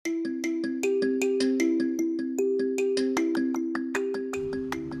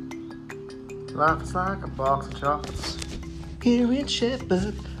Life is like a box of chocolates. Here in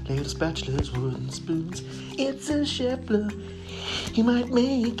Shepherd, little spatulas, wooden spoons. It's a Shepherd. He might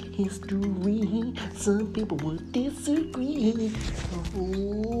make history. Some people would disagree.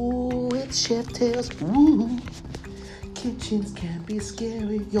 Oh, it's Chef Tales. Woo. Kitchens can be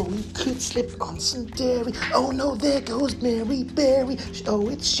scary. Yo, we could slip on some dairy. Oh no, there goes Mary Berry. Oh,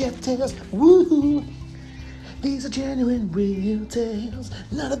 it's Chef Tales. Woo. These are genuine, real tales.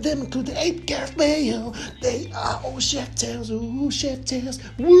 None of them include the 8 Gareth Mayo. They are all Chef Tales. Ooh, Chef Tales.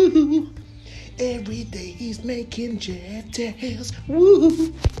 Woo. Every day he's making Chef Tales.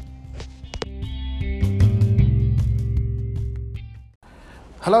 Woo.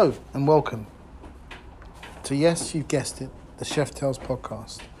 Hello and welcome to, yes, you guessed it, the Chef Tales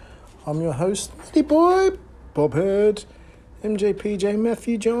podcast. I'm your host, Matty Boy, Bobhead, MJ, PJ,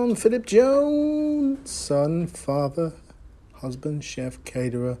 Matthew, John, Philip Jones, son, father, husband, chef,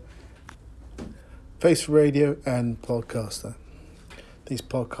 caterer, face for radio, and podcaster. These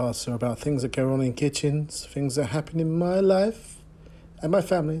podcasts are about things that go on in kitchens, things that happen in my life and my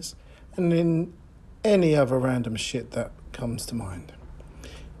family's, and in any other random shit that comes to mind.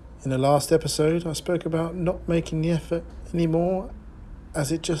 In the last episode, I spoke about not making the effort anymore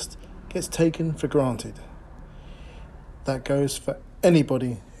as it just gets taken for granted. That goes for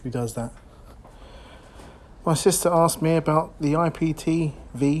anybody who does that. My sister asked me about the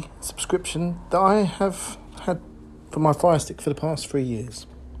IPTV subscription that I have had for my Fire Stick for the past 3 years.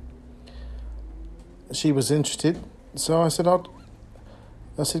 She was interested, so I said,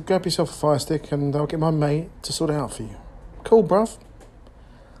 grab yourself a Fire Stick and I'll get my mate to sort it out for you. Cool, bruv.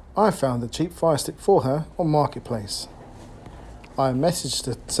 I found a cheap Fire Stick for her on Marketplace. I messaged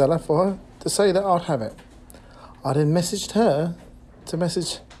the seller for her to say that I'd have it. I then messaged her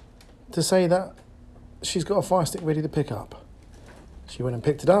to say that she's got a Fire Stick ready to pick up. She went and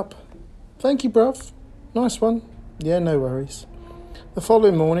picked it up. Thank you, bruv. Nice one. Yeah, no worries. The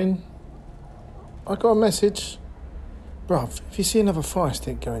following morning, I got a message. Bruv, if you see another Fire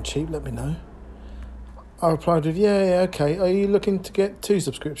Stick going cheap, let me know. I replied with, yeah, okay. Are you looking to get 2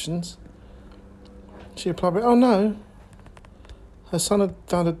 subscriptions? She replied with, oh no. Her son had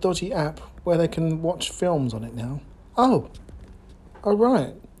found a dodgy app where they can watch films on it now. Oh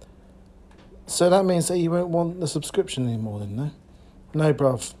right. So that means that you won't want the subscription anymore then, no? No,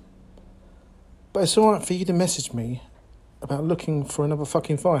 bruv. But it's alright for you to message me about looking for another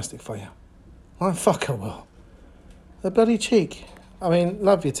fucking Fire Stick for you. I fucking will. The bloody cheek. I mean,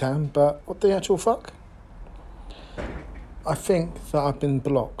 love you, Tam, but what the actual fuck? I think that I've been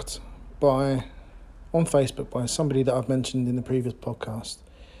blocked on Facebook by somebody that I've mentioned in the previous podcast.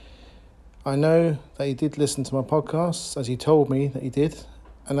 I know that he did listen to my podcasts, as he told me that he did,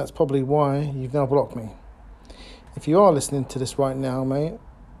 and that's probably why you've now blocked me. If you are listening to this right now, mate,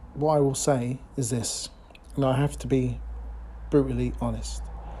 what I will say is this, and I have to be brutally honest.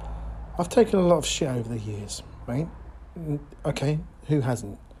 I've taken a lot of shit over the years, right? Okay, who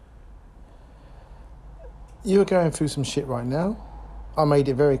hasn't? You are going through some shit right now. I made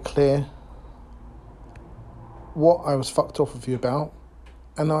it very clear what I was fucked off with you about,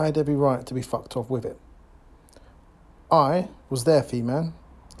 and I had every right to be fucked off with it. I was there for you, man.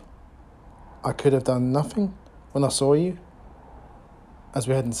 I could have done nothing when I saw you, as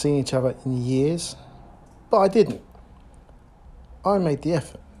we hadn't seen each other in years, but I didn't. I made the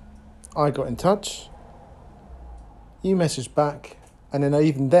effort. I got in touch, you messaged back, and then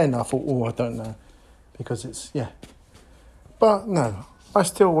even then I thought, I don't know, because it's, yeah. But no, I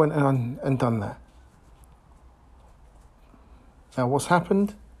still went and done that. Now, what's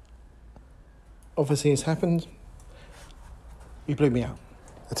happened? Obviously, it's happened. You blew me out.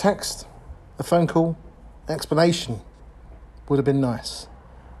 A text, a phone call, explanation would have been nice.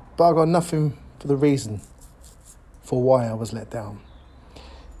 But I got nothing for the reason for why I was let down.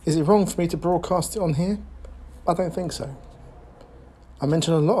 Is it wrong for me to broadcast it on here? I don't think so. I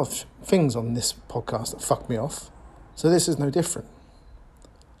mentioned a lot of things on this podcast that fucked me off, so this is no different.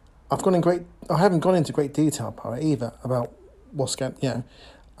 I haven't gone into great detail about it either, about what's going,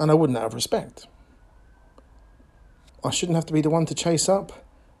 and I wouldn't out of respect. I shouldn't have to be the one to chase up.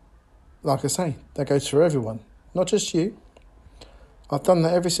 Like I say, that goes for everyone, not just you. I've done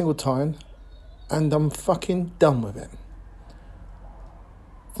that every single time, and I'm fucking done with it.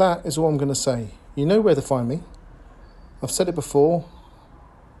 That is all I'm going to say. You know where to find me. I've said it before,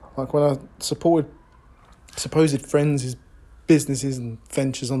 like when I supported supposed friends' businesses and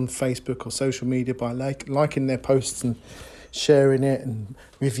ventures on Facebook or social media by liking their posts and sharing it and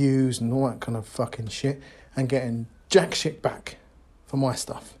reviews and all that kind of fucking shit and getting jack shit back for my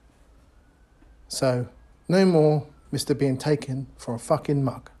stuff. So, no more Mr. being taken for a fucking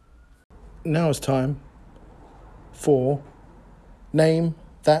mug. now it's time for Name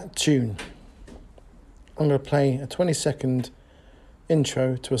That Tune. I'm going to play a 20-second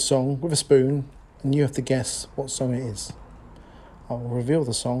intro to a song with a spoon, and you have to guess what song it is. I will reveal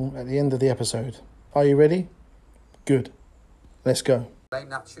the song at the end of the episode. Are you ready? Good. Let's go. Name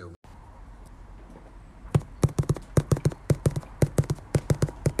that tune.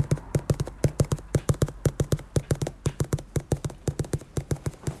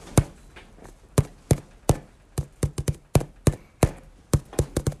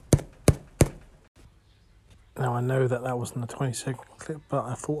 Now, I know that wasn't a 20-second clip, but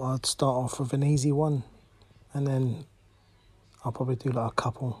I thought I'd start off with an easy one, and then I'll probably do like a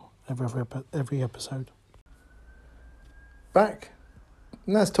couple every episode. Back.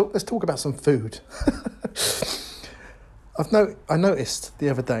 Now let's talk about some food. I noticed the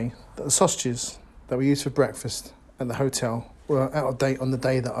other day that the sausages that we used for breakfast at the hotel were out of date on the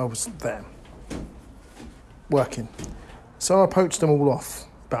day that I was there working. So I poached them all off,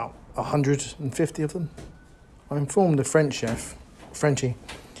 about 150 of them. I informed the French chef, Frenchie,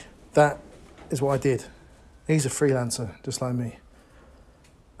 that is what I did. He's a freelancer, just like me.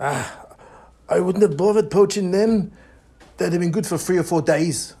 I wouldn't have bothered poaching them. They'd have been good for 3 or 4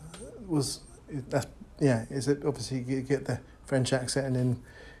 days. Obviously you get the French accent and then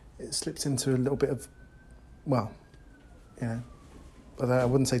it slips into a little bit of, I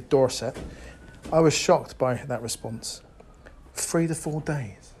wouldn't say Dorset. I was shocked by that response. 3 to 4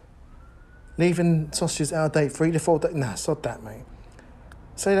 days. Leaving sausages out of date 3 to 4 days. Nah, sod that, mate.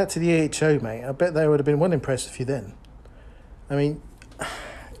 Say that to the AHO, mate. I bet they would have been well impressed with you then. I mean,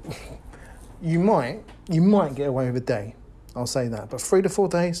 you might get away with a day. I'll say that. But 3 to 4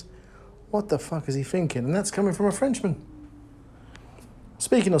 days? What the fuck is he thinking? And that's coming from a Frenchman.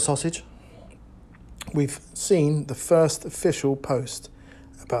 Speaking of sausage, we've seen the first official post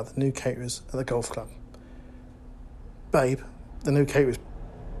about the new caterers at the golf club. Babe, the new caterer's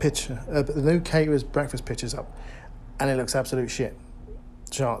breakfast picture's up, and it looks absolute shit,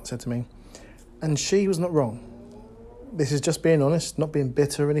 Charlotte said to me. And she was not wrong. This is just being honest, not being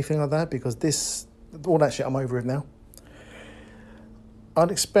bitter or anything like that, because all that shit I'm over it now.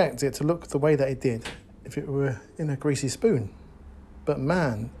 I'd expect it to look the way that it did if it were in a greasy spoon. But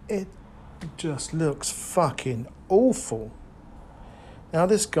man, it just looks fucking awful. Now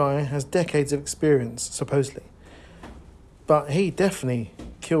this guy has decades of experience, supposedly. But he definitely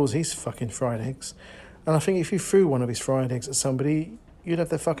kills his fucking fried eggs. And I think if you threw one of his fried eggs at somebody, you'd have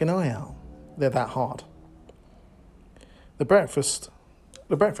their fucking eye out. They're that hard. The breakfast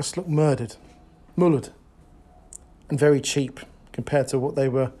looked mullered, and very cheap compared to what they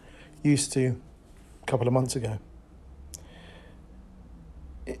were used to a couple of months ago.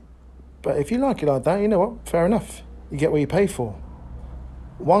 But if you like it like that, you know what? Fair enough. You get what you pay for.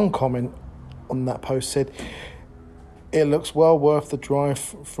 One comment on that post said, "It looks well worth the drive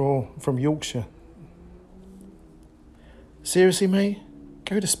from Yorkshire." Seriously, mate?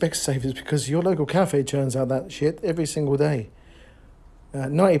 Go to Specsavers, because your local cafe churns out that shit every single day.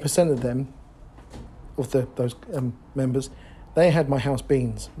 90% of them, of those members, they had my house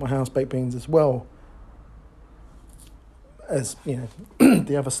baked beans, as well as,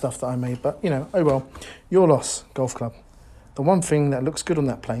 the other stuff that I made. But, oh well, your loss, golf club. The one thing that looks good on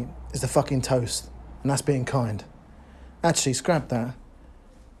that plate is the fucking toast, and that's being kind. Actually, scrap that,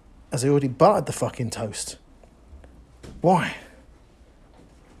 as I already buttered the fucking toast. Why?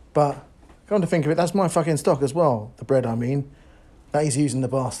 But, come to think of it, that's my fucking stock as well. The bread, that he's using, the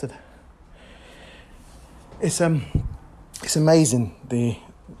bastard. It's amazing the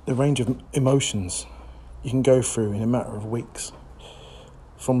range of emotions you can go through in a matter of weeks.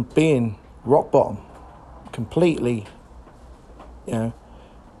 From being rock bottom, completely,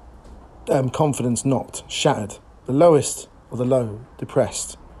 confidence knocked, shattered, the lowest of the low,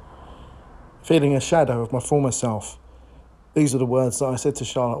 depressed, feeling a shadow of my former self. These are the words that I said to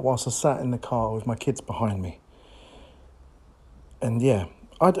Charlotte whilst I sat in the car with my kids behind me. And yeah,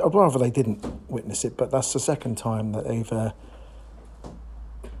 I'd rather they didn't witness it, but that's the second time that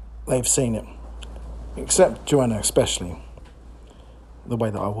they've seen it. Except Joanna, especially, the way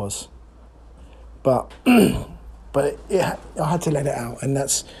that I was. But I had to let it out, and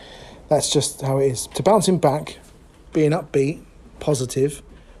that's just how it is. To bouncing back, being upbeat, positive,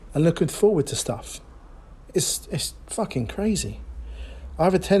 and looking forward to stuff. It's fucking crazy. I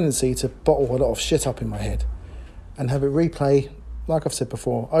have a tendency to bottle a lot of shit up in my head and have it replay, like I've said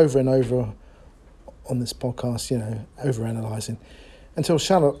before, over and over on this podcast, overanalyzing, until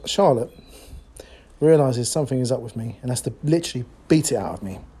Charlotte realises something is up with me and has to literally beat it out of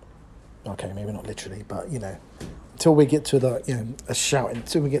me. Okay, maybe not literally, but, until we get to a shouting,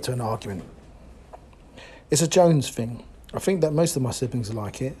 until we get to an argument. It's a Jones thing. I think that most of my siblings are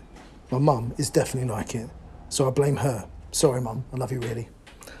like it. My mum is definitely like it. So I blame her. Sorry, Mum. I love you, really.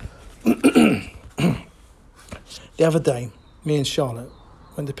 The other day, me and Charlotte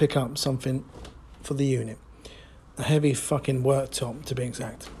went to pick up something for the unit. A heavy fucking worktop, to be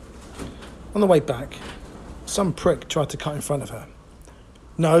exact. On the way back, some prick tried to cut in front of her.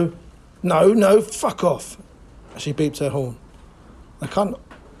 No, fuck off. She beeped her horn. The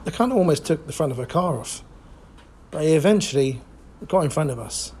cunt almost took the front of her car off. But he eventually got in front of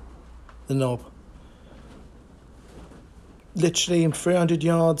us. The knob. Literally in 300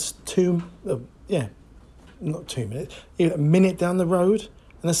 yards, not 2 minutes, a minute down the road.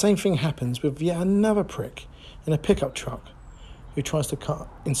 And the same thing happens with yet another prick in a pickup truck who tries to cut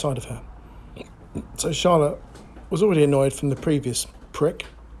inside of her. So Charlotte was already annoyed from the previous prick.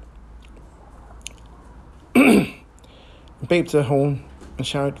 Beeped her horn and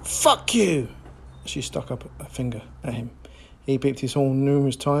shouted, "Fuck you!" She stuck up a finger at him. He beeped his horn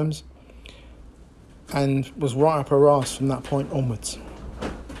numerous times and was right up her arse from that point onwards.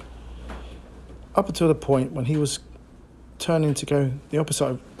 Up until the point when he was turning to go the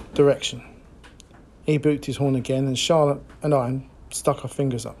opposite direction. He beeped his horn again and Charlotte and I stuck our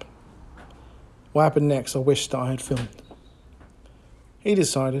fingers up. What happened next I wish that I had filmed. He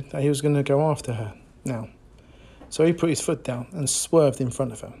decided that he was going to go after her now. So he put his foot down and swerved in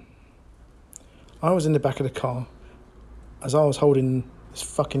front of her. I was in the back of the car as I was holding this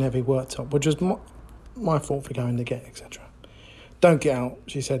fucking heavy worktop, which was my fault for going to get, etc. "Don't get out,"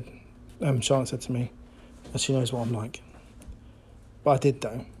 she said. Charlotte said to me, as she knows what I'm like. But I did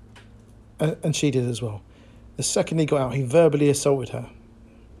though. And she did as well. The second he got out, he verbally assaulted her,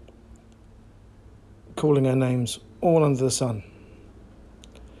 calling her names all under the sun.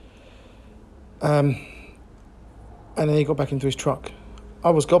 And then he got back into his truck.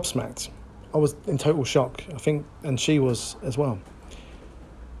 I was gobsmacked. I was in total shock, I think, and she was as well.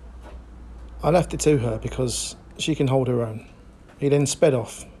 I left it to her because she can hold her own. He then sped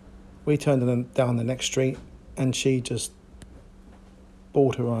off. We turned down the next street, and she just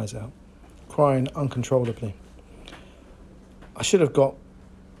bawled her eyes out, crying uncontrollably. I should have got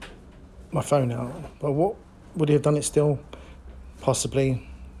my phone out, but what would he have done it still? Possibly,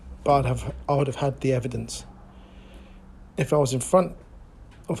 but I would have had the evidence. If I was in front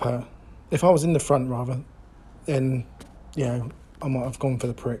of her, if I was in the front rather, then I might have gone for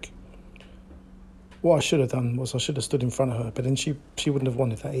the prick. What I should have done was I should have stood in front of her, but then she wouldn't have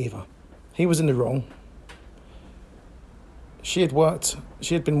wanted that either. He was in the wrong. She had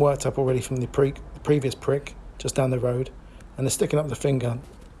been worked up already from the previous prick just down the road, and the sticking up the finger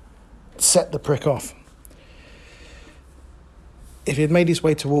set the prick off. If he had made his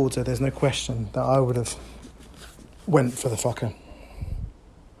way towards her, there's no question that I would have went for the fucker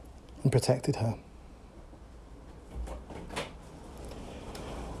and protected her.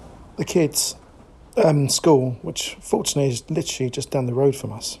 The kids' school, which fortunately is literally just down the road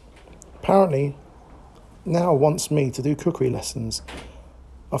from us, apparently now wants me to do cookery lessons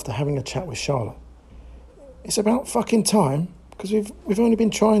after having a chat with Charlotte. It's about fucking time, because we've only been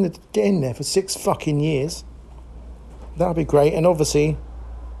trying to get in there for 6 fucking years. That would be great, and obviously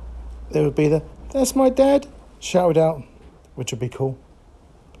there would be "That's my dad" shouted out, which would be cool.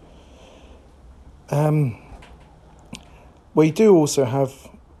 We do also have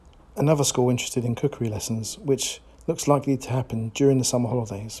another school interested in cookery lessons, which looks likely to happen during the summer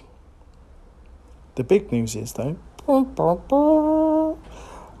holidays. The big news is, though,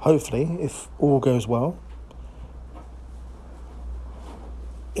 hopefully, if all goes well,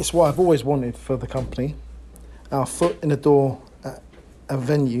 it's what I've always wanted for the company, our foot in the door at a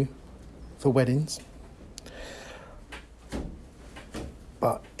venue for weddings.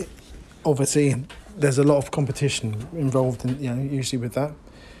 But obviously, there's a lot of competition involved in, usually with that.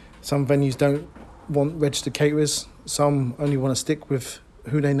 Some venues don't want registered caterers. Some only want to stick with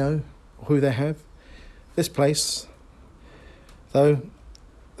who they know, who they have. This place, though,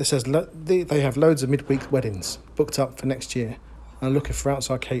 it says they have loads of midweek weddings booked up for next year and are looking for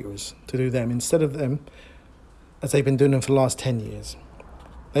outside caterers to do them instead of them, as they've been doing them for the last 10 years.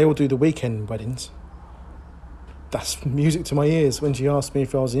 They all do the weekend weddings. That's music to my ears when she asked me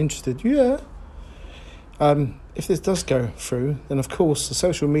if I was interested. Yeah. If this does go through, then of course the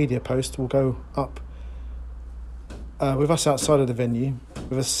social media post will go up with us outside of the venue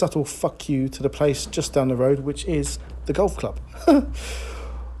with a subtle fuck you to the place just down the road, which is the golf club.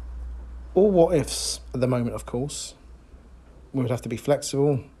 All what ifs at the moment, of course. We would have to be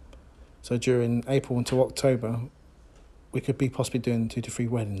flexible. So during April until October, we could be possibly doing 2 to 3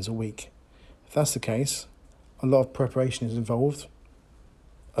 weddings a week. If that's the case, a lot of preparation is involved.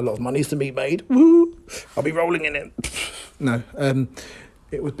 A lot of money's to be made. Woo! I'll be rolling in it. No,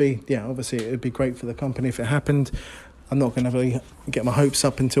 it would be, obviously it would be great for the company if it happened. I'm not going to really get my hopes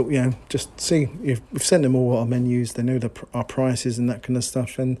up until, just see. We've sent them all our menus, they know our prices and that kind of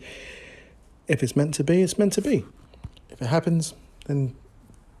stuff, and if it's meant to be, it's meant to be. If it happens, then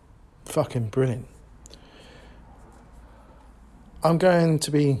fucking brilliant. I'm going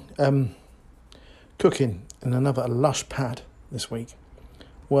to be cooking in another lush pad this week,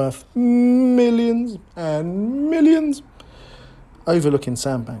 worth millions and millions, overlooking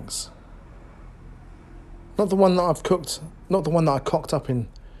sandbanks. Not the one that I've cooked, not the one that I cocked up in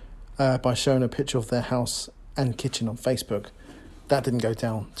by showing a picture of their house and kitchen on Facebook. That didn't go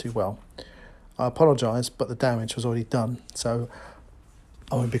down too well. I apologise, but the damage was already done, so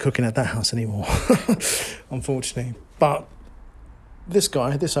I won't be cooking at that house anymore, unfortunately. But this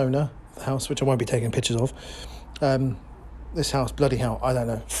owner of the house, which I won't be taking pictures of, this house, bloody hell, I don't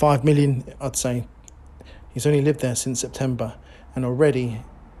know, 5 million, I'd say. He's only lived there since September, and already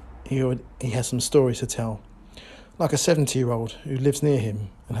he has some stories to tell. Like a 70-year-old who lives near him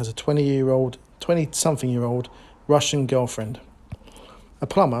and has a 20-something-year-old Russian girlfriend. A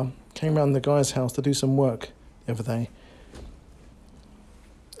plumber came round the guy's house to do some work the other day,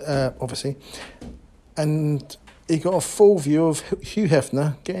 obviously, and he got a full view of Hugh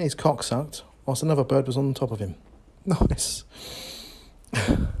Hefner getting his cock sucked whilst another bird was on top of him. Nice.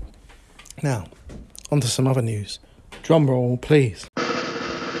 Now, on to some other news. Drum roll, please.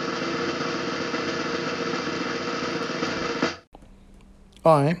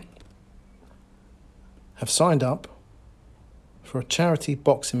 I have signed up for a charity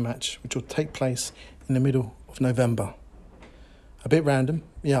boxing match which will take place in the middle of November. A bit random,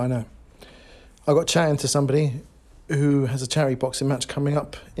 yeah, I know. I got chatting to somebody who has a charity boxing match coming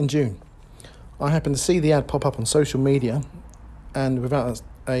up in June. I happened to see the ad pop up on social media, and without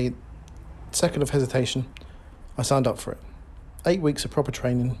a second of hesitation, I signed up for it. 8 weeks of proper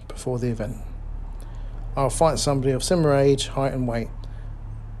training before the event. I'll fight somebody of similar age, height and weight.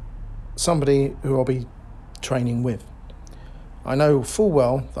 Somebody who I'll be training with. I know full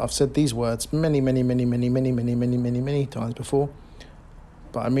well that I've said these words many times before,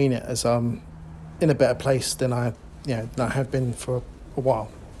 but I mean it as I'm in a better place than I have been for a while.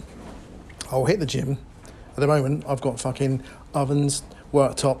 I'll hit the gym. At the moment, I've got fucking ovens,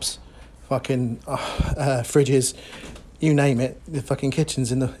 worktops, fucking fridges, you name it. The fucking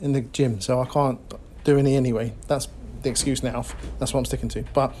kitchen's in the gym, so I can't do any anyway. That's the excuse now. That's what I'm sticking to.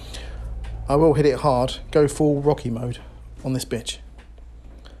 But I will hit it hard, go full Rocky mode on this bitch.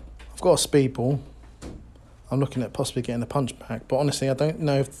 I've got a speedball. I'm looking at possibly getting a punch bag, but honestly, I don't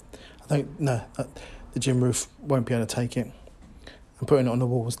know the gym roof won't be able to take it. And putting it on the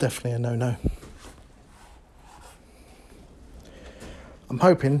wall is definitely a no-no. I'm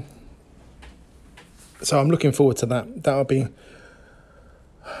hoping, so I'm looking forward to that. That'll be,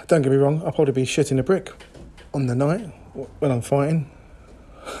 don't get me wrong, I'll probably be shitting a brick on the night when I'm fighting.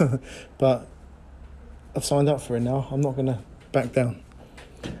 But I've signed up for it now. I'm not going to back down.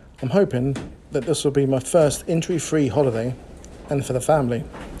 I'm hoping that this will be my first injury-free holiday, and for the family.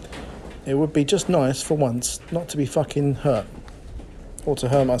 It would be just nice for once not to be fucking hurt, or to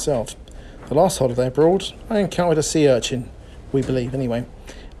hurt myself. The last holiday abroad, I encountered a sea urchin, we believe anyway,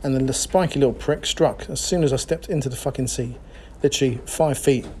 and then the spiky little prick struck as soon as I stepped into the fucking sea, literally 5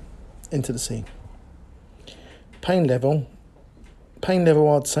 feet into the sea. Pain level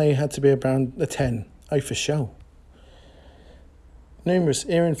I'd say had to be around a 10, for sure. Numerous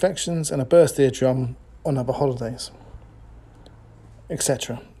ear infections and a burst eardrum on other holidays,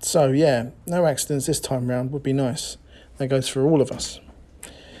 etc. So yeah, no accidents this time round would be nice. That goes for all of us.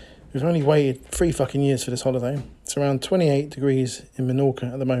 We've only waited 3 fucking years for this holiday. It's around 28 degrees in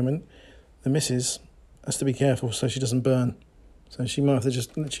Menorca at the moment. The missus has to be careful so she doesn't burn. So she might have to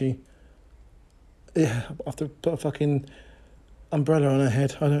just literally, have to put a fucking umbrella on her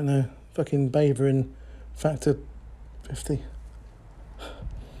head. I don't know. Fucking bathe her in factor 50.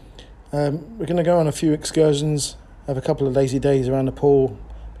 We're going to go on a few excursions, have a couple of lazy days around the pool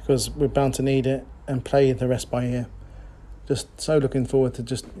because we're bound to need it, and play the rest by ear. Just so looking forward to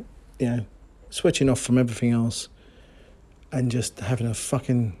just, switching off from everything else and just having a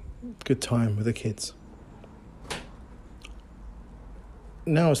fucking good time with the kids.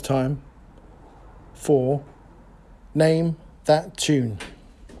 Now it's time for Name That Tune.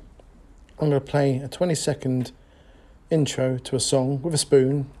 I'm going to play a 20-second intro to a song with a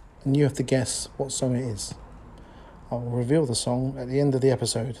spoon, and you have to guess what song it is. I will reveal the song at the end of the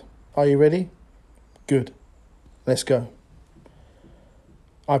episode. Are you ready? Good. Let's go.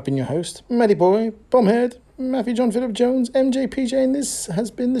 I've been your host, Matty Boy, Bombhead, Matthew John Philip Jones, MJPJ, and this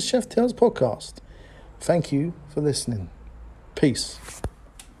has been the Chef Tales podcast. Thank you for listening. Peace.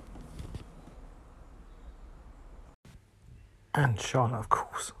 And Charlotte, of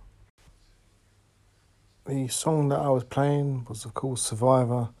course. The song that I was playing was, of course,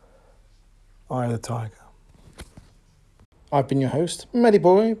 Survivor, Eye of the Tiger. I've been your host, Matty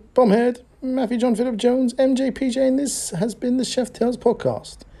Boy, Bombhead, Matthew John Philip Jones, MJPJ, and this has been the Chef Tales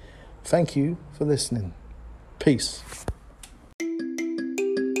Podcast. Thank you for listening. Peace.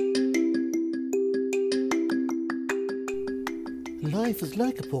 Life is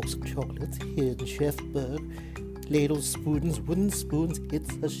like a box of chocolates here in Chef Berg. Ladle spoons, wooden spoons,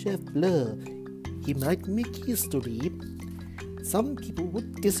 it's a chef blur. He might make history. Some people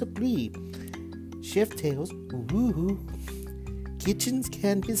would disagree. Chef Tales, woohoo. Kitchens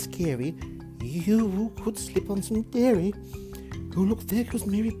can be scary. You could slip on some dairy. Oh, look, there goes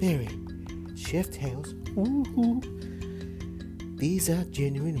Mary Berry. Chef Tales, woohoo. These are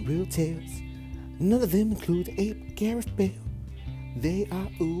genuine, real tales. None of them include Abe Gareth Bale. They are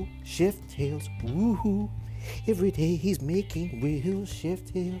ooh, Chef Tales, woohoo. Every day he's making real Chef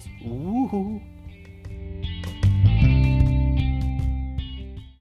Tales, woohoo.